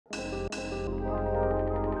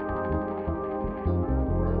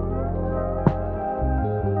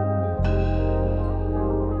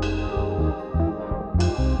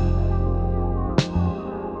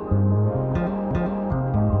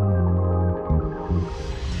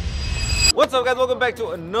What's up, guys? Welcome back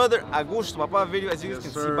to another Agushto Papa video. As you guys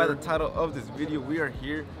can see by the title of this video, we are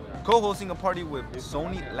here co-hosting a party with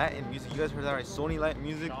Sony Latin Music. You guys heard that right? Sony Latin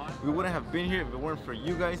Music. We wouldn't have been here if it weren't for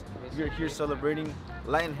you guys. We are here celebrating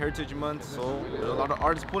Latin Heritage Month, so there's a lot of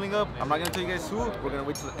artists pulling up. I'm not gonna tell you guys who. We're gonna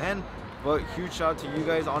wait till the end. But huge shout out to you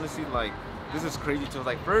guys. Honestly, like, this is crazy too.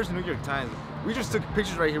 Like, first New York Times. We just took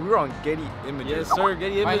pictures right here. We were on Getty Images. Yes, sir.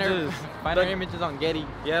 Getty Images. Find our images on Getty.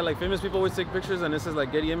 Yeah, like famous people always take pictures, and this is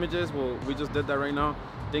like Getty Images. Well, we just did that right now.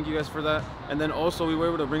 Thank you guys for that. And then also we were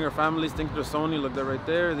able to bring our families. Thank you to Sony. Look, they're right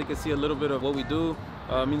there. They can see a little bit of what we do.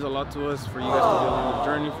 It means a lot to us for you guys to be along the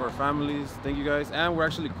journey for our families. Thank you guys. And we're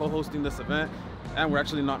actually co-hosting this event, and we're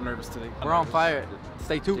actually not nervous today. We're on fire.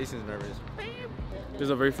 Stay tuned. Jason's nervous. This is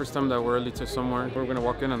the very first time that we're early to somewhere. We're gonna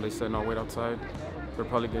walk in, and they said no, wait outside. They're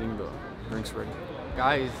probably getting the drinks ready.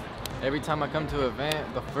 Guys, every time I come to an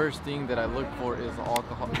event, the first thing that I look for is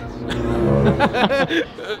alcohol.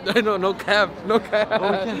 No cap, no cap. Oh,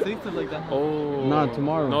 we can't say stuff like that. Oh. No,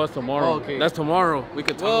 tomorrow. No, it's tomorrow. Oh, okay. That's tomorrow. We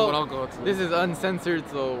could talk about alcohol today. This is uncensored,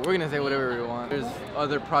 so we're gonna say whatever we want. There's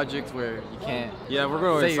other projects where you can't. Yeah, we're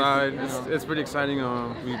going say inside. you know. It's pretty exciting.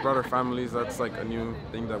 We brought our families. That's like a new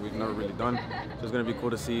thing that we've never really done. So it's gonna be cool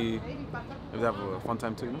to see if they have a fun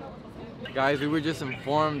time too. You know? Guys, we were just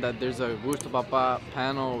informed that there's a Agushto Papa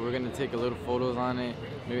panel. We're gonna take a little photos on it.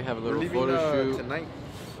 Maybe have a little photo shoot. Tonight.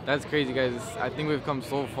 That's crazy, guys. I think we've come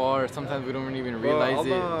so far. Sometimes we don't even realize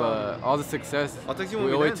it, but all the success,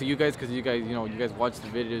 we owe it to you guys, because you guys, you guys watch the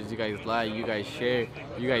videos, you guys like, you guys share,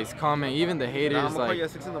 you guys comment, even the haters, like,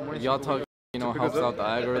 y'all talk, helps out the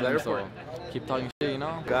algorithm, so keep talking shit,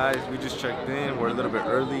 Guys, we just checked in. We're a little bit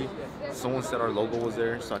early. Someone said our logo was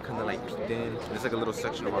there, so I kind of like peeked in. There's like a little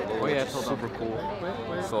section of our logo, which is super cool.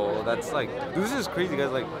 So that's like, dude, this is crazy,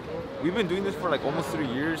 guys. Like, we've been doing this for like almost 3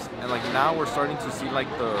 years, and like now we're starting to see like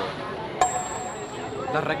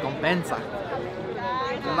La recompensa.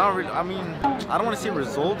 Not really. I mean, I don't want to say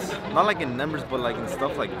results, not like in numbers, but like in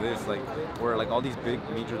stuff like this, like where like all these big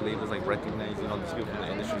major labels like recognize, these people from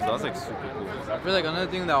the industry. So that's like super cool. I feel like another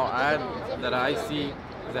thing that I'll add that I see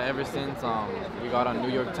is that ever since we got on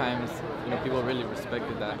New York Times, people really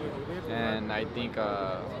respected that, and I think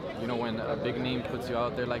when a big name puts you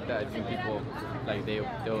out there like that, I think people like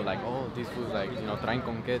they'll like, oh, these fools like traen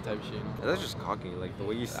con qué type shit. That's just cocky, like the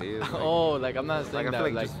way you say it. Like, oh, like I'm not saying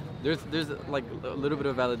that. Like just, there's like a little bit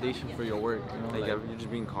of validation for your work. Like you're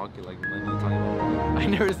just being cocky, like money time. I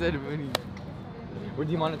never said money. We're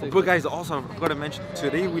demonetized. But guys, also I forgot to mention,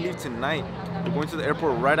 today we leave tonight. We're going to the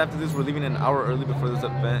airport right after this. We're leaving an hour early before this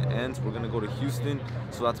event ends. We're gonna go to Houston,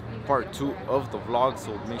 so that's part 2 of the vlog.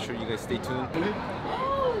 So make sure you guys stay tuned.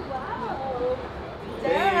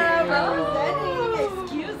 Damn, representing.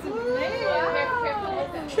 Excuse me.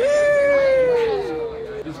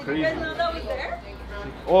 It's crazy. You guys know that was there?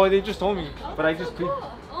 Oh, they just told me, but I just clicked.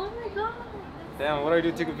 Oh my god. Damn, what do I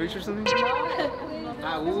do? Take a picture or something?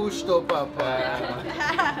 Agushto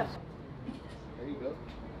Papa. There you go.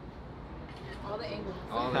 All the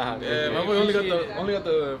angles. Yeah, my boy only got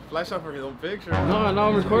the flash out for his own picture. No,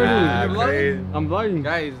 I'm recording. Nah, You're vlogging? I'm vlogging.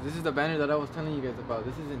 Guys, this is the banner that I was telling you guys about.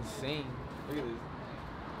 This is insane. Look at this.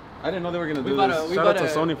 I didn't know they were gonna do this. Shout out to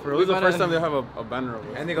Sony for it. This is the first time they have a banner of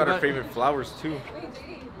us. And they got our favorite flowers too.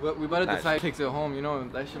 We better decide takes it home.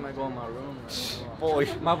 That shit might go in my room. Boy,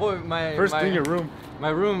 my first thing your room. My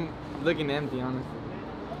room looking empty, honestly.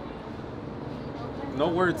 No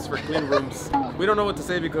words for clean rooms. We don't know what to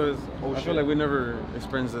say because I feel like we never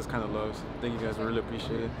experienced this kind of love. So thank you guys, we really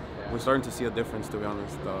appreciate it. We're starting to see a difference, to be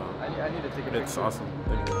honest. I need to take a picture. It's awesome.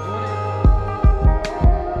 Thank you.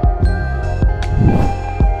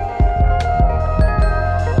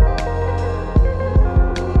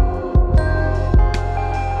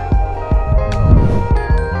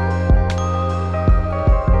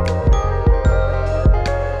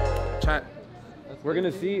 Chat. We're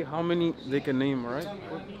gonna see how many they can name, all right?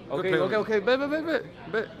 Okay. Bet.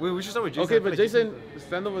 Wait, we should start with Jason. Okay, but Jason,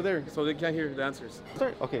 stand over there so they can't hear the answers.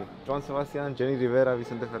 Start. Okay, Joan Sebastian, Jenny Rivera,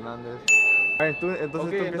 Vicente Fernandez. Alright, entonces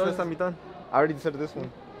tú empiezas esta mitad. I already said this one.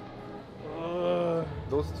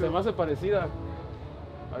 Those two. Se me hace parecida.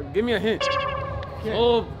 Give me a hint.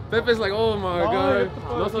 Oh, Pepe's like, oh my god.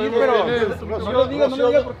 No sabemos quién es. No lo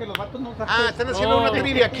digas porque los vatos no saben. Ah, ¿están haciendo una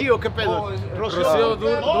trivia aquí o qué pedo? Rocío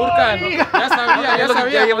Durcan. Ya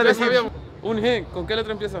sabía. Un hint, ¿con qué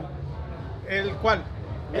letra empieza? ¿El cuál?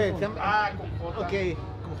 Con J. Ok,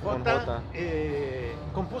 con J. J.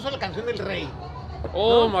 Compuso la canción del Rey.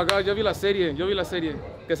 Oh my god, yo vi la serie.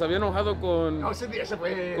 Que se había enojado con... No, ese día se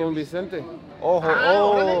fue. Con Vicente.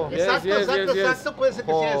 Ojo, Exacto, puede ser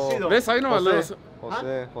que sí haya sido. ¿Ves? Ahí nomás los...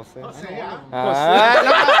 José. José.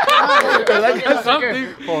 ¿Verdad Something.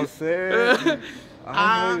 José.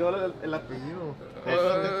 Ay, me olvidó el apellido.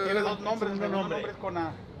 Tiene dos nombres con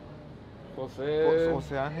A. José.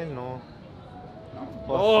 José Ángel, no.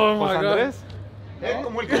 Oh, José my God. Andrés.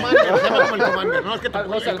 Como el Commander, se llama como el Commander. No, es que te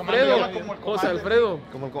José Alfredo. José Alfredo.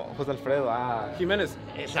 Como José Alfredo, Jiménez.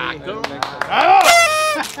 Exacto.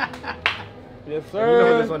 Yes, El único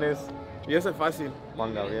sir. de son es Y ese es fácil.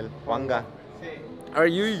 Juan Gabriel. Juanga. Are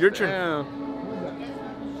you your turn?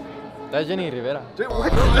 That's Jenny Rivera.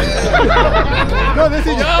 No,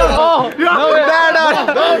 decía yo. No.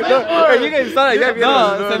 You guys saw that.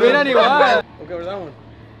 No, se miran igual. Okay, where's that one?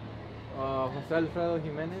 José Alfredo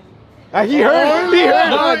Jiménez. He heard.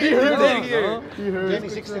 Jenny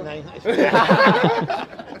 69.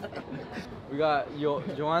 We got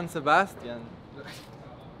Joan Sebastian.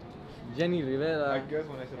 Jenny Rivera. guess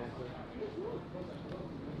when I said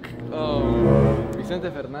Vicente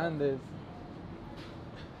Fernández.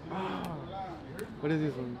 What is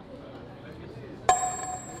this one?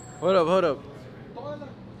 Hold up.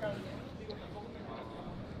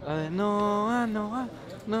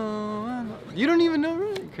 No. You don't even know,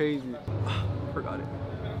 really? Crazy. Forgot it.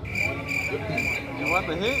 You want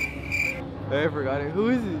the hit? I forgot it. Who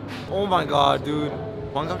is it? Oh my God, dude.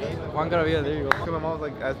 Juan Gabriel? Juan Gabriel, there you go. My mom was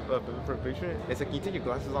like, asked for a picture. It's like, can you take your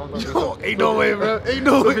glasses off? No, ain't no way, bro. Ain't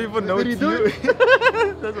no way. People know Did he it's do you. it?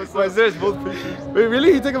 That's what's up. There's both pictures. Wait,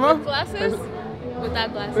 really? He took him off? Glasses?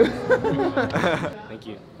 Without glasses. Thank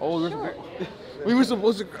you. Oh, we were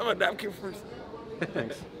supposed to grab a napkin first.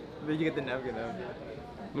 Thanks. Then you get the napkin now.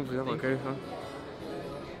 No, pues ya, okay, huh?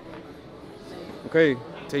 Okay,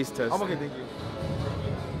 taste test. I'm okay, thank you.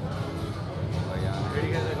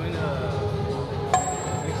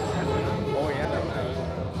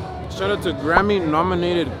 Shout out to Grammy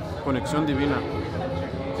nominated Conexión Divina.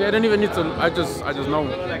 See, I didn't even need to, I just know.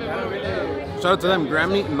 Shout out to them,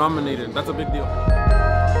 Grammy nominated. That's a big deal.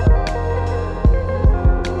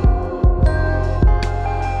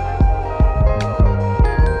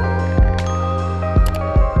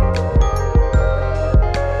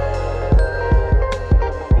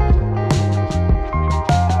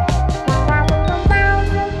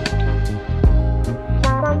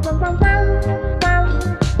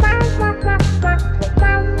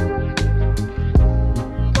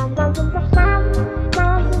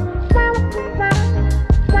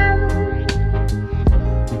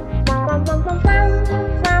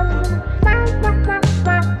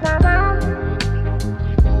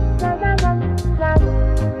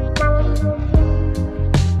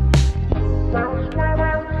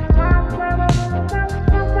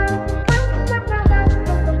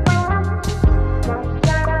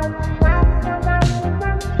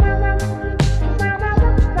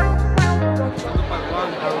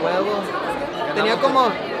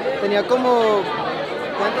 Tenía como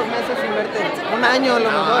 ¿cuántos meses sin verte? Un año a lo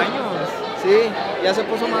mejor. ¿Años? Sí, ya se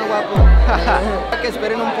puso más guapo. Que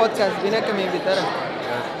esperen un podcast, vine a que me invitaran.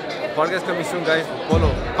 Podcast coming soon, guys.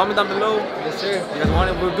 Follow. Comment down below. Yes, sir. You guys want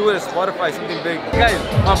it? We'll do it at Spotify, something big. Guys,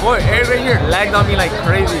 my boy Erick right here lagged on me like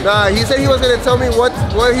crazy. Nah, he said he was gonna tell me what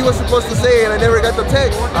he was supposed to say, and I never got the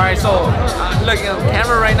text. All right, so look on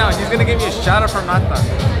camera right now. He's gonna give me a shout out from Nata.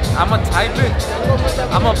 I'm gonna type it.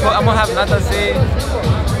 I'm gonna have Nata say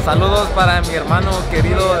saludos para mi hermano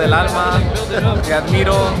querido del alma. Te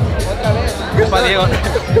admiro. Compa Diego.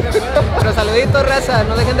 Pero saluditos, raza,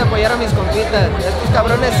 no dejen de apoyar a mis compitas. Estos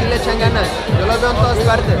cabrones sí le echan ganas. Yo los veo en todas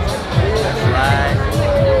partes.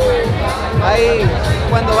 Ahí,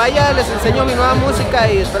 cuando vaya les enseño mi nueva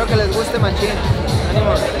música y espero que les guste machín.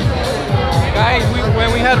 Ánimo. Guys,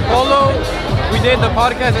 when we had Polo, we did the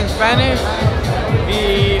podcast in Spanish.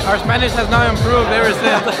 Our Spanish has now improved ever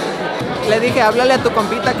since. Le dije, háblale a tu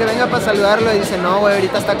compita que venga para saludarlo y dice, no, güey,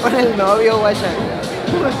 ahorita está con el novio, guacha.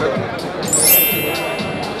 ¿Cómo estás?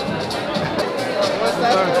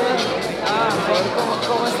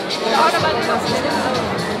 ¿Cómo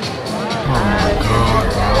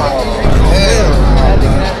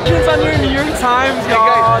It's on your New York Times,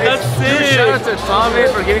 y'all. That's sick. Shout out to Tommy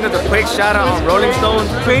for giving us a quick shout out on Rolling Stone.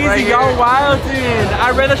 Crazy, right y'all here. wild, dude.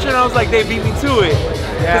 I read that shit and I was like, they beat me to it.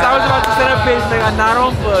 Because I was about to set up page and I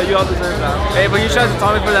ganaron, but you all deserve that. Hey, but you shout out to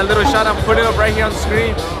Tommy for that little shout out. Put it up right here on the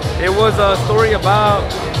screen. It was a story about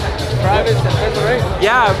Travis and Peso, right?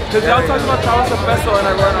 Yeah, because y'all talked about Travis and Peso and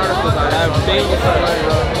I wrote an article about it. Thank you so much,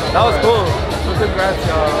 bro. That was cool. So congrats,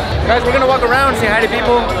 y'all. Guys, we're gonna walk around, say hi to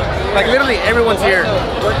people. Like literally everyone's here.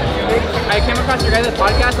 I came across your guys'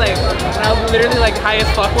 podcast like when I was literally like high as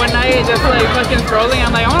fuck one night, just like fucking scrolling.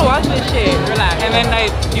 I'm like, I wanna watch this shit. Relax. And then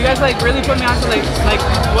like you guys like really put me on to like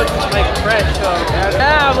what's like fresh. So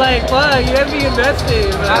yeah, I'm like, fuck, you guys be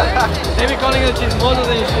invested. They be calling it chismosos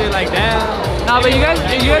and shit. Like damn. No, but you guys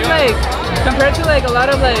like, compared to like a lot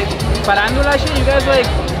of like farandula shit, you guys like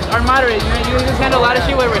are moderate. You just handle a lot of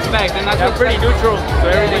shit with respect, and that's pretty neutral to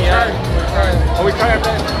everything. We try our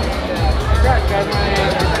best.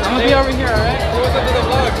 I'm gonna be over here, alright? What's up to the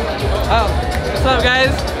vlog? Oh, what's up,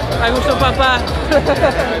 guys? Agushto Papa.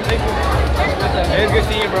 It's good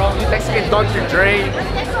seeing you, bro. Mexican Dr. Dre,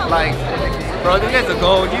 like, bro, this guy's a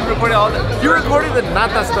gold. You recorded all the, you recorded the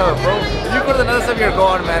nata stuff, bro. If you recorded the nata stuff, you're a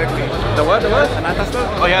gold automatically. The what? The what? The nata stuff?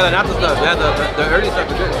 Oh yeah, the nata stuff. Yeah, the early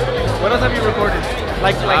stuff is good. What else have you recorded?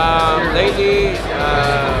 Like lately,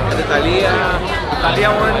 the Thalia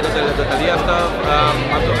one, the Thalia stuff.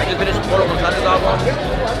 I just finished Polo Gonzalez album.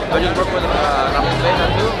 I just worked with Ramon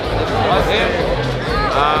Vena too. This is him.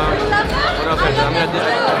 What else? I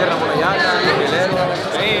did Ramon Ayala,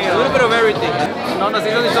 a little bit of everything. No, no,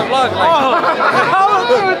 it's a vlog.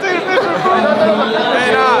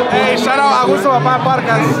 Hey, shout out Agushto Papa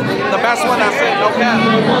podcast, the best one that's it, no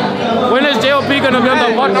cap. When is JOP gonna be on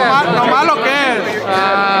the podcast? No malo que es.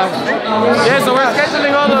 Yeah, so we're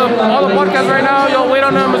scheduling all the podcasts right now. Y'all wait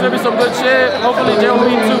on them. There's gonna be some good shit. Hopefully JOP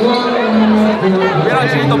too. Mira,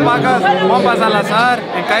 Chito Pacas, Juan Salazar,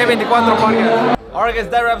 en Calle 24 podcast. Alright guys,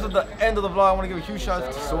 that wraps up the end of the vlog. I want to give a huge shout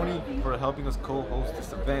out to Sony for helping us co-host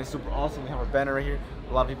this event. Super awesome. We have our banner right here.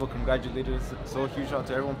 A lot of people congratulated us. So a huge shout out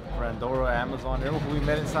to everyone, Pandora, Amazon, everyone who we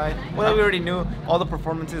met inside. Well, we already knew all the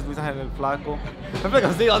performances. Luis Ángel El Flaco. I feel like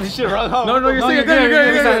I'm saying all this shit wrong. No, you're saying it good.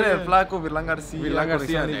 Luis Ángel El Flaco, Virlan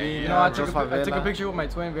Garcia. You know, I took a picture with my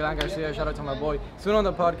twin, Virlan Garcia. Shout out to my boy. Soon on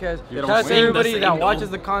the podcast. Shout out to everybody that watches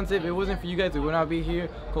the content. If it wasn't for you guys, we would not be here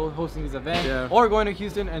co-hosting this event or going to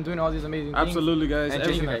Houston and doing all these amazing things. Absolutely, guys.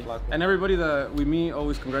 And everybody that we meet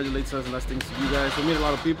always congratulates us, and that's thanks to you guys. We meet a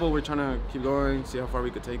lot of people. We're trying to keep going, see how far we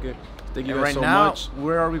could take it. Thank you guys so much.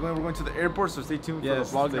 Where are we going? We're going to the airport, so stay tuned for the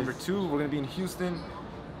vlog number 2. We're gonna be in Houston.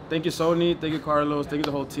 Thank you, Sony. Thank you, Carlos. Thank you,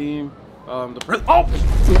 the whole team. What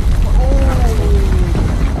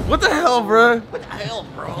the hell, bro? What the hell,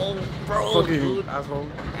 bro? Fucking asshole.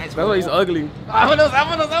 That's why he's ugly. Vámonos.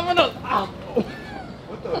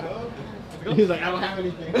 What the hell? He's like, I don't have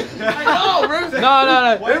anything. I know, bro.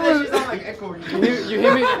 No. Why does she sound like echoing? You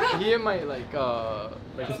hit me. He hit my like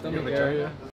stomach area.